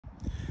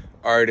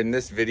All right, in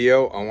this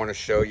video, I want to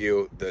show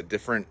you the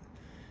different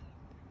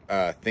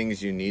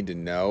things you need to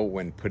know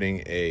when putting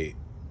a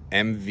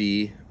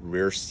MV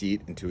rear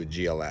seat into a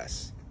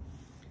GLS.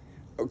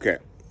 Okay,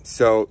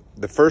 so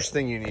the first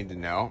thing you need to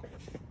know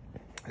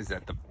is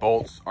that the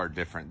bolts are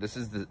different. This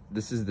is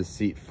the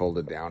seat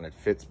folded down. It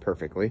fits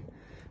perfectly,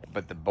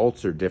 but the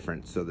bolts are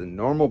different. So the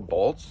normal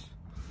bolts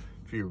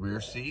for your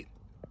rear seat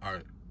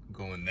are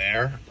going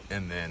there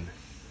and then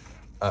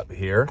up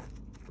here,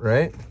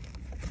 right?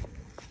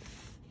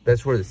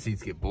 That's where the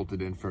seats get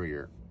bolted in for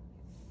your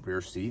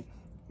rear seat.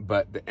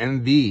 But the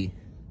MV,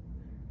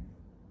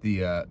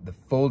 the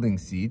folding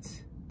seats,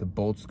 the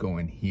bolts go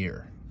in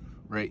here,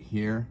 right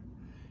here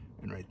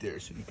and right there.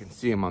 So you can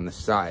see them on the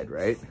side,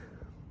 right?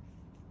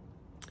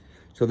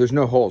 So there's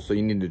no holes, so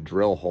you need to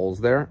drill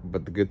holes there.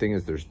 But the good thing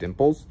is there's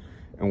dimples,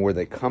 and where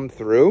they come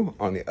through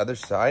on the other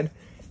side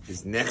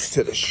is next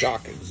to the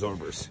shock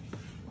absorbers.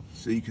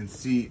 So you can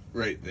see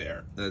right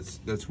there,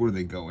 that's where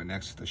they go in,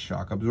 next to the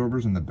shock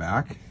absorbers in the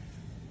back.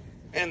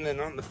 And then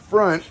on the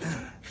front,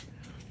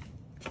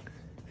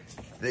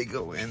 they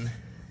go in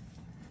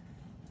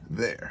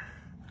there,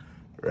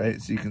 right?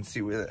 So you can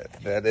see where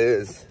that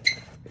is.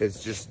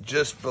 It's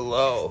just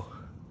below.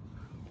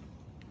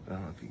 I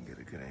don't know if you can get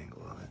a good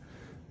angle on it.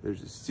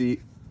 There's a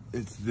seat,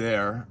 it's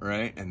there,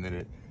 right? And then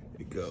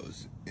it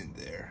goes in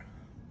there.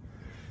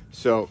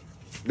 So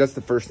that's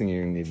the first thing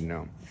you're gonna need to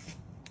know.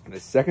 And the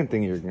second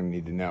thing you're gonna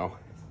need to know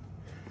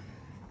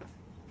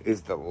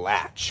is the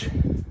latch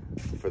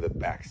for the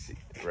back seat,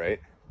 right?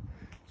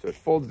 So it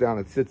folds down,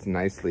 it sits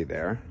nicely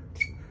there.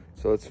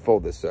 So let's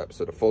fold this up.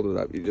 So to fold it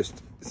up, you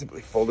just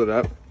simply fold it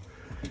up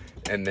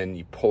and then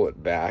you pull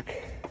it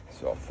back.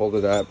 So I'll fold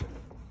it up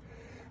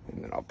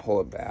and then I'll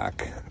pull it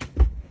back.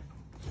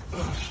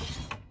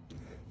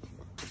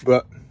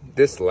 But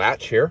this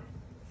latch here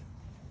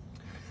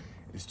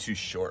is too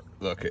short.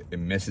 Look, it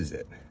misses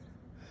it.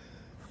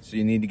 So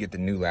you need to get the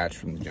new latch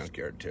from the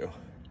junkyard too.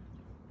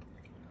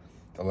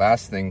 The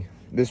last thing,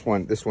 this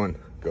one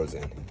goes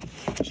in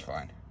just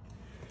fine.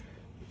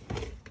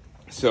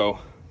 So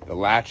the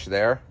latch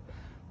there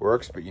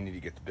works, but you need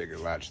to get the bigger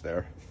latch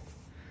there.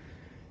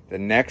 The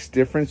next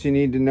difference you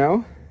need to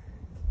know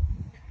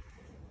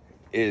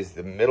is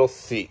the middle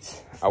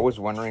seats. I was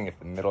wondering if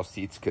the middle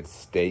seats could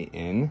stay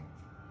in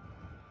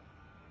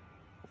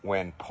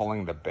when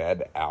pulling the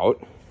bed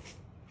out,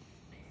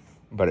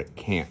 but it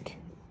can't,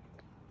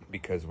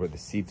 because where the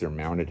seats are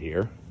mounted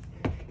here,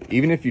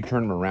 even if you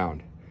turn them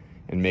around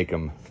and make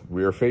them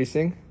rear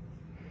facing,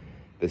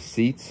 the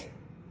seats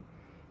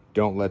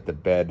don't let the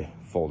bed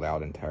fold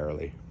out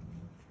entirely.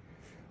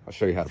 I'll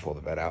show you how to pull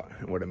the bed out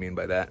and what I mean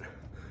by that.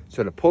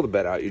 So to pull the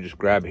bed out, you just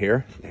grab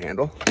here, the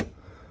handle.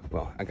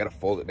 Well, I gotta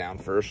fold it down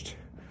first.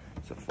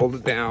 So fold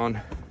it down,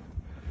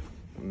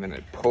 and then I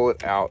pull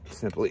it out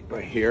simply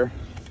by here,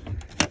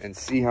 and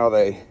see how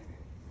they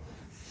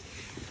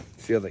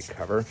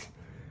cover.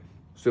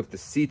 So if the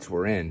seats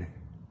were in,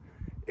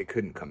 it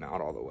couldn't come out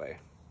all the way,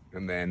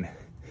 and then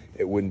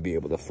it wouldn't be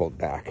able to fold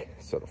back.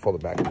 So to fold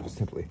it back, you just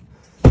simply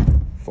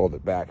fold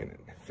it back and it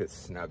fits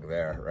snug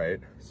there, right?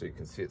 So you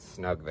can see it's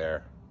snug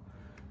there.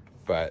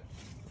 But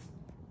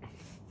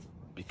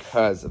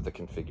because of the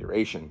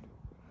configuration,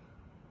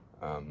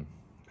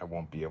 I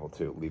won't be able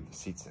to leave the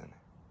seats in.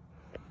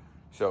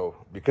 So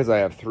because I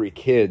have 3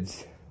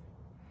 kids,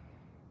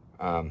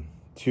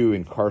 2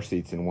 in car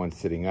seats and 1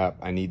 sitting up,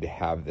 I need to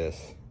have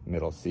this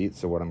middle seat.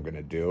 So what I'm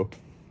gonna do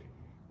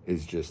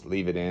is just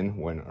leave it in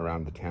when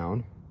around the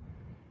town.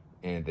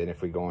 And then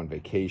if we go on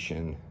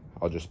vacation,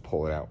 I'll just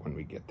pull it out when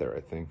we get there,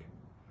 I think.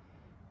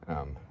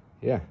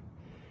 Yeah,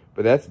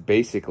 but that's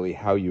basically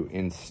how you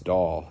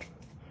install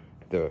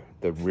the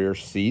rear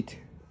seat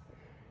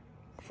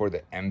for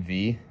the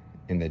MV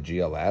in the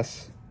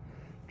GLS.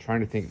 I'm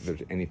trying to think if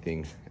there's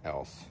anything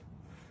else.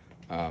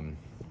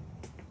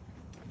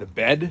 The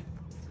bed,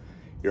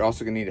 you're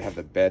also gonna need to have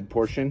the bed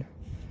portion.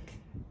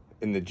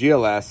 In the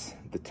GLS,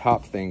 the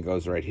top thing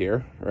goes right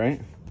here, right?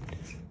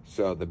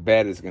 So the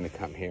bed is gonna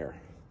come here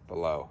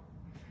below.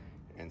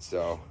 And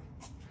so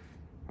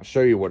I'll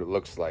show you what it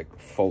looks like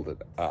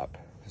folded up.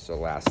 So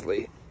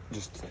lastly,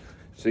 just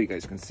so you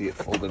guys can see it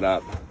folded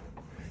up.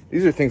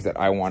 These are things that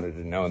I wanted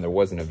to know, and there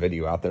wasn't a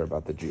video out there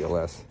about the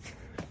GLS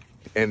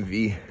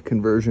MV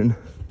conversion.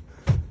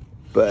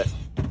 But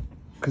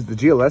because the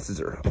GLSs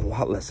are a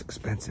lot less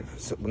expensive.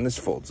 So when this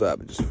folds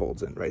up, it just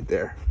folds in right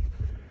there.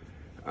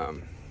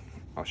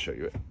 I'll show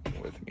you it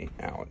with me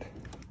out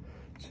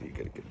so you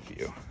get a good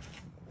view.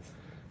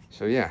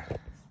 So yeah,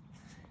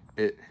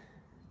 it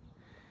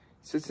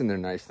sits in there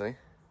nicely.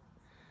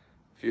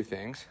 A few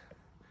things.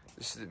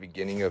 This is the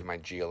beginning of my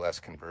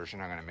GLS conversion.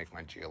 I'm gonna make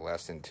my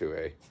GLS into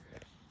a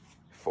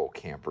full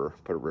camper,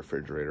 put a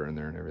refrigerator in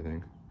there and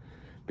everything.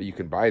 But you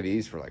can buy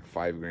these for like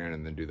 $5 grand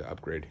and then do the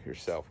upgrade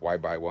yourself. Why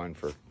buy one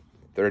for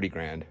 30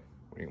 grand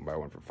when you can buy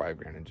one for $5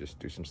 grand and just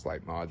do some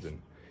slight mods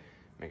and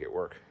make it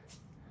work?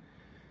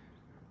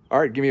 All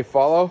right, give me a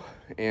follow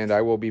and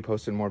I will be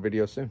posting more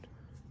videos soon.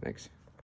 Thanks.